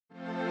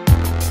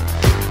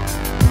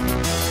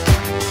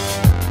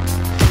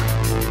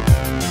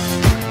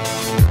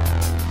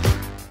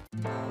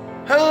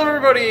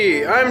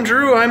everybody, I'm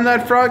Drew, I'm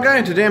that frog guy,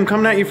 and today I'm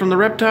coming at you from the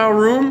reptile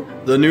room,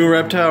 the new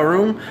reptile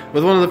room,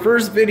 with one of the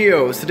first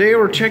videos. Today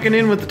we're checking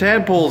in with the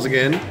tadpoles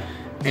again,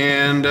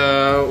 and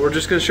we're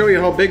just going to show you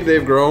how big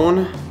they've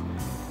grown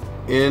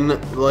in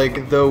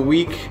like the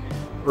week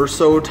or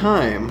so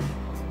time.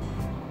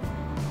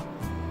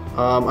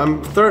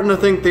 I'm starting to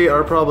think they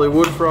are probably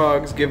wood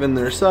frogs given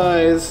their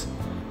size,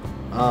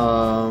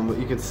 but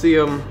you can see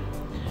them.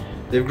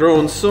 They've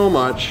grown so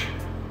much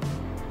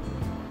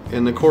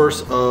in the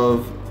course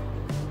of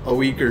a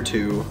week or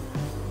two.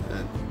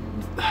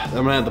 I'm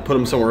gonna have to put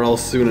them somewhere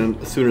else sooner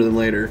than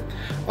later.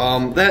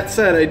 That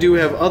said, I do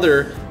have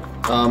other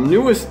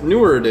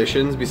newer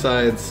additions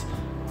besides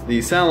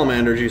the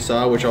salamanders you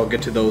saw, which I'll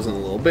get to those in a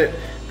little bit.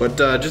 But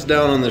just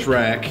down on this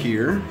rack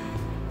here,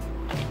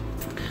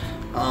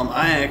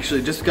 I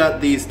actually just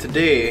got these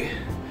today.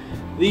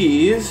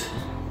 These,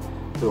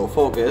 if it'll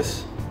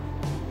focus,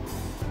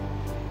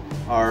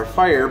 are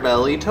fire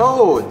belly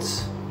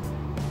toads.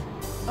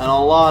 And a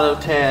lot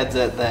of tads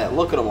at that.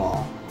 Look at them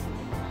all.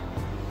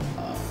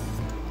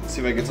 Let's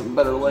see if I can get some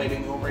better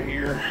lighting over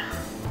here.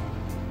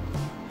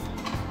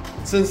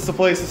 Since the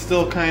place is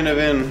still kind of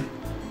in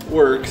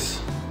works,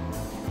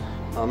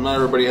 not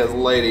everybody has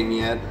lighting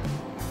yet,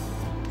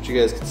 but you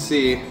guys can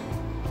see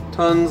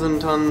tons and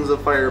tons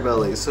of fire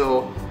bellies.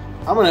 So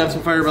I'm gonna have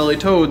some fire belly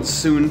toads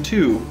soon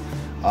too.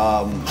 If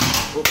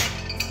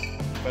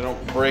I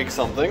don't break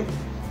something,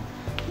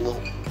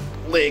 little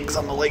legs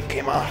on the lake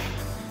came off.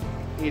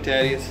 Hey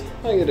Taddies,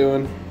 how you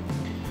doing?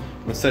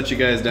 I'm gonna set you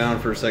guys down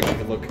for a second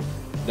to look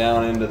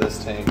down into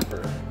this tank for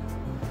a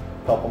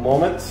couple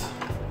moments.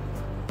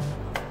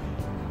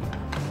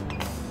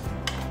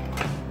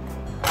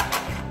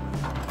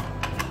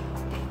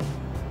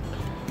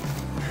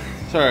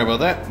 Sorry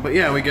about that, but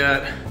yeah, we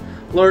got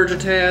larger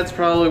tads,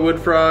 probably wood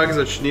frogs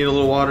that should need a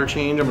little water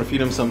change. I'm gonna feed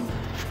them some.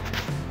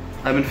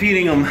 I've been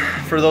feeding them,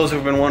 for those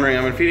who've been wondering,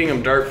 I've been feeding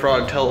them dart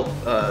frog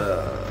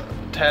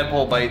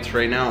tadpole bites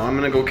right now. I'm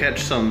gonna go catch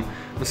some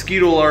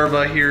mosquito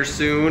larvae here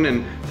soon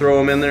and throw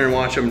them in there and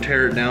watch them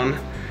tear it down.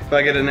 If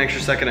I get an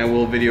extra second, I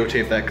will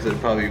videotape that because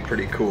it'd probably be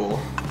pretty cool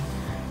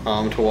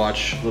to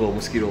watch little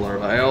mosquito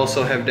larvae. I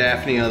also have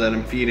Daphnia that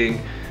I'm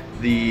feeding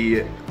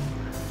the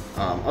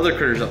other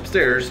critters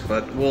upstairs,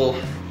 but we'll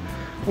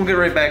get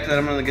right back to that.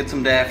 I'm gonna get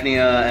some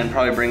Daphnia and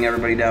probably bring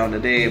everybody down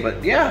today.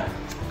 But yeah,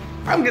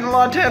 I'm getting a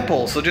lot of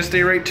tadpoles, so just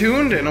stay right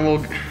tuned and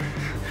we'll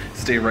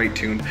stay right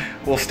tuned.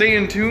 We'll stay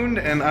in tuned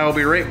and I'll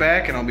be right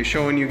back and I'll be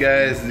showing you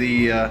guys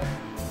the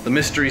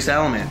mystery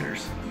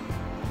salamanders.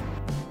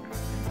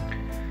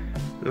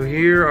 So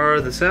here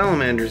are the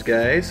salamanders,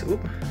 guys. Oop.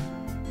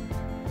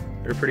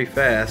 They're pretty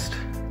fast.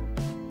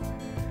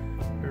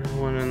 There's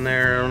one in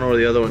there. I don't know where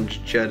the other one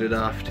jetted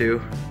off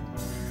to.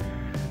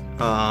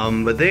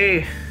 But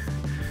they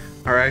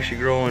are actually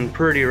growing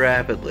pretty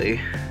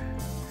rapidly.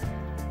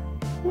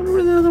 I wonder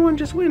where the other one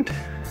just went.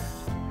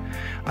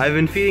 I've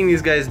been feeding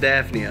these guys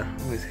Daphnia.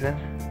 Let me see that.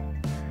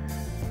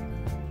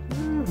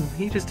 Oh,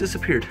 he just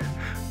disappeared.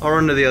 I'll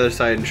run to the other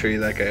side and show you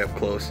that guy up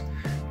close.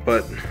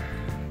 But,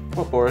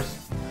 what, Boris?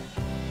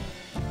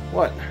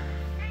 What?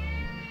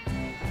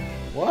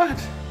 What?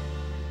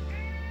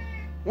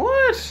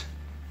 What?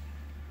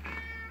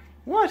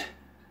 What?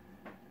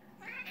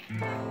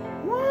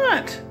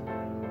 What?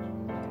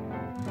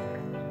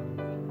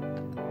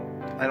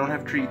 I don't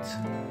have treats.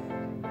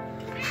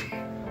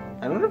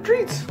 I don't have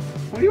treats.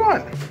 What do you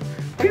want?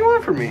 What do you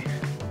want from me?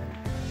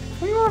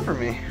 What do you want from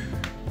me?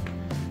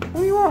 What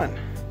do you want?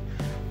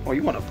 Oh,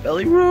 you want a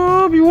belly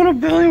rub? You want a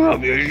belly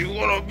rub? Yes, you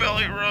want a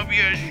belly rub.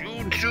 Yes,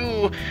 you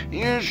do.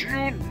 Yes,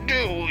 you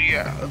do.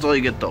 Yeah, that's all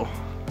you get, though.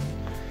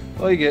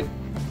 That's all you get.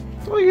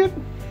 That's all you get.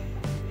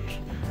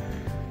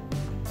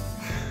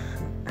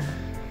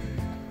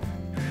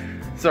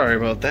 Sorry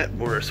about that.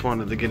 Boris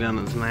wanted to get in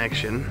on some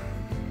action.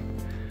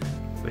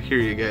 But here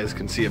you guys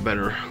can see a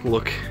better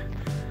look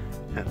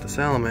at the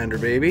salamander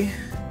baby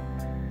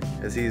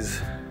as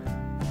he's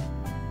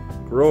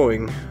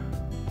growing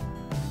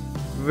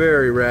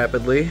very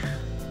rapidly.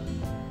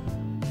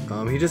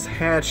 He just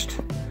hatched,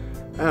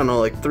 I don't know,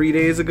 like 3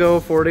 days ago,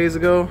 4 days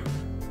ago.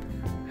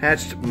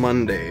 Hatched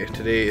Monday.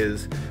 Today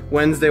is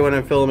Wednesday when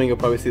I'm filming. You'll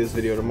probably see this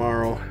video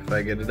tomorrow. If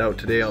I get it out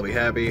today, I'll be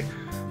happy,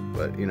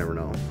 but you never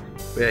know.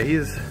 But yeah,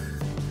 he's,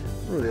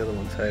 where are the other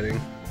ones hiding?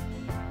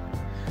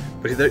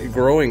 But they're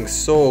growing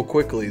so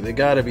quickly. They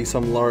gotta be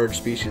some large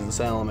species of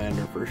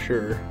salamander for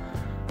sure.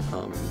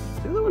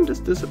 The other one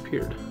just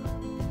disappeared.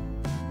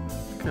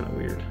 It's kind of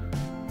weird.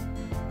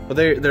 But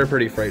they're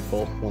pretty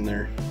frightful when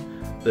they're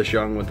this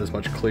young with this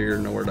much clear,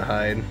 nowhere to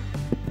hide.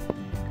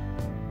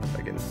 If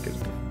I can get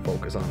the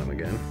focus on them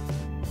again.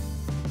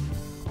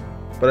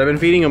 But I've been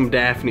feeding them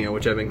Daphnia,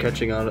 which I've been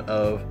catching out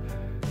of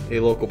a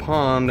local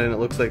pond, and it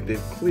looks like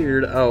they've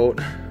cleared out.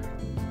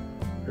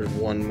 There's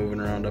one moving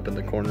around up in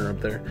the corner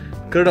up there.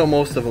 Cleared out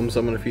most of them, so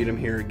I'm gonna feed them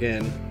here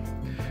again.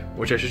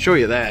 Which I should show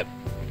you that.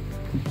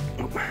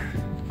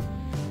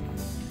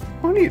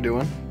 What are you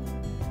doing?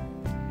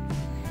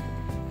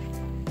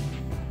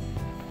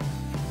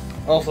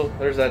 Also,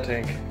 there's that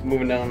tank.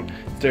 Moving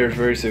downstairs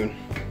very soon.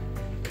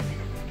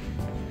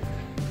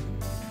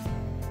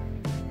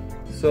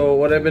 So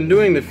what I've been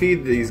doing to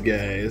feed these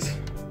guys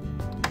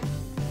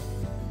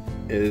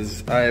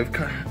is I've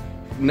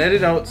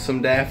netted out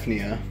some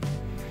Daphnia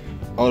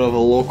out of a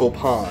local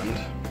pond,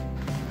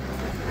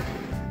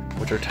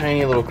 which are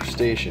tiny little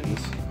crustaceans.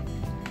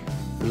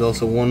 There's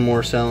also one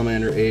more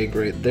salamander egg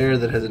right there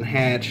that hasn't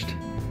hatched.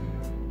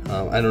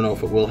 I don't know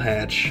if it will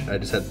hatch. I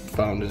just had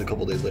found it a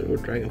couple days later.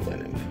 With dragonfly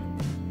nymph.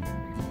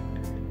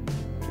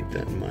 Keep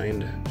that in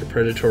mind. They're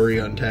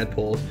predatory on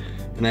tadpoles.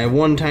 And I have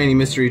one tiny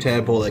mystery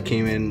tadpole that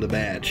came in the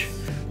batch.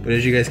 But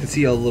as you guys can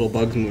see, all the little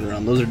bugs moving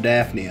around, those are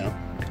Daphnia,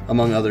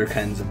 among other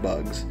kinds of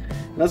bugs.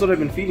 And that's what I've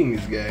been feeding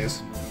these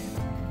guys.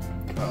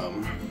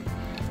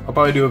 I'll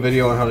probably do a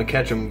video on how to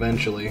catch them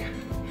eventually.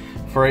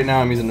 For right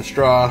now, I'm using a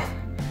straw,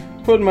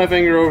 putting my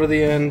finger over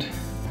the end.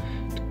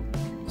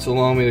 It's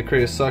allowing me to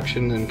create a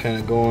suction and kind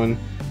of going,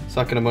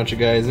 sucking a bunch of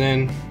guys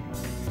in.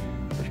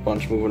 There's a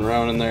bunch moving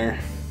around in there.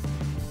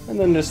 And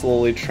then just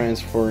slowly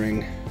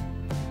transferring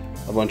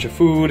a bunch of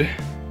food.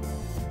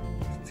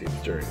 Let's see if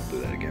it's dirty, I'll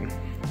do that again.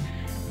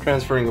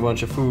 Transferring a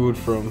bunch of food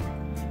from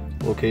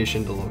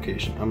location to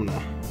location. I'm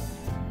gonna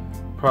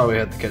probably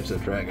have to catch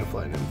that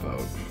dragonfly nymph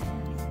out.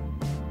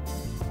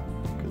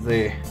 Because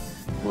they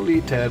will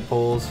eat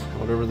tadpoles,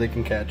 whatever they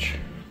can catch.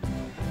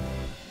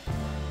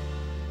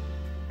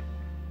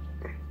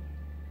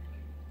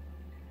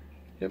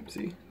 Yep,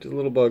 see, just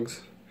little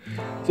bugs.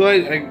 So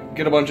I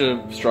get a bunch of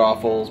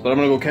strawfuls, but I'm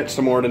gonna go catch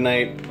some more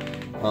tonight.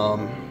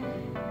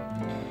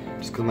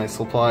 Just because my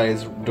supply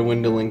is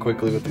dwindling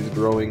quickly with these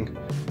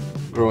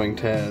growing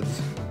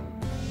tads.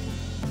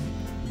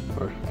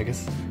 Or I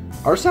guess,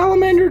 are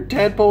salamander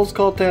tadpoles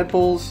called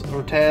tadpoles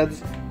or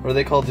tads? Or are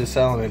they called just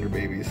salamander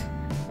babies?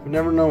 I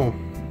never know.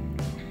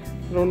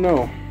 I don't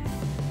know.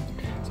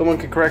 Someone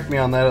could correct me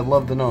on that, I'd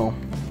love to know.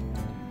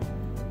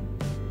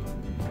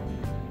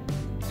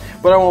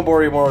 But I won't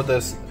bore you more with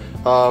this.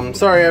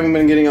 Sorry I haven't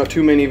been getting out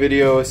too many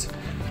videos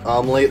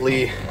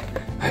lately.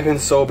 I've been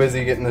so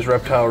busy getting this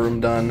reptile room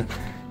done,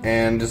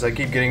 and just I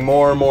keep getting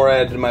more and more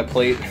added to my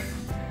plate,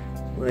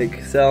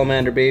 like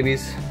salamander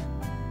babies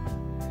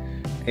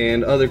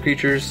and other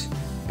creatures.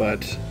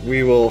 But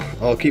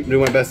I'll keep doing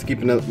my best to keep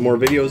more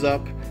videos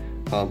up.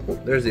 Oh,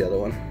 there's the other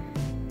one.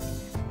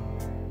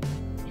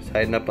 Just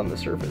hiding up on the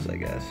surface, I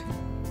guess.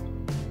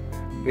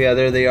 But yeah,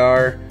 there they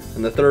are.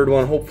 And the third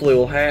one hopefully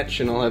will hatch,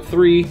 and I'll have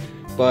 3.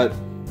 But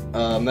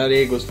that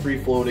egg was free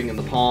floating in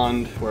the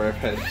pond where I've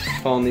had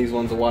found these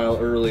ones a while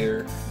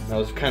earlier. And I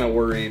was kind of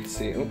worried.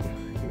 See, oh,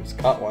 I just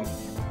caught one.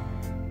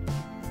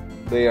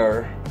 They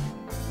are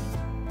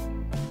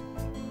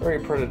very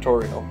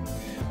predatorial.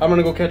 I'm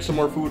gonna go catch some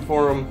more food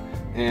for them,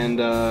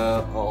 and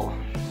I'll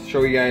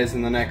show you guys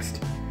in the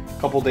next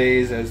couple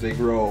days as they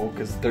grow,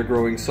 because they're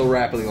growing so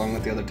rapidly along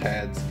with the other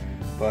tads.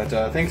 But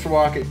thanks for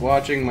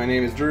watching. My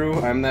name is Drew.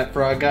 I'm That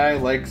Frog Guy.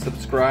 Like,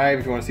 subscribe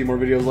if you want to see more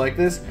videos like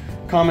this.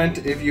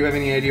 Comment if you have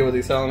any idea what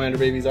these salamander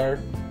babies are,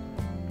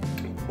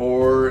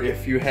 or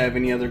if you have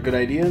any other good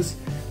ideas.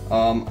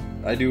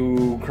 I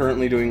do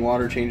currently doing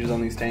water changes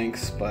on these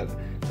tanks, but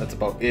that's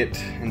about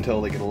it until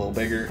they get a little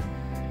bigger.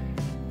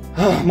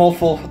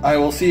 Mouthful. I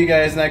will see you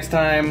guys next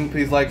time.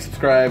 Please like,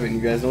 subscribe, and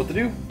you guys know what to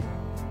do.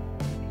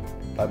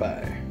 Bye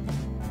bye.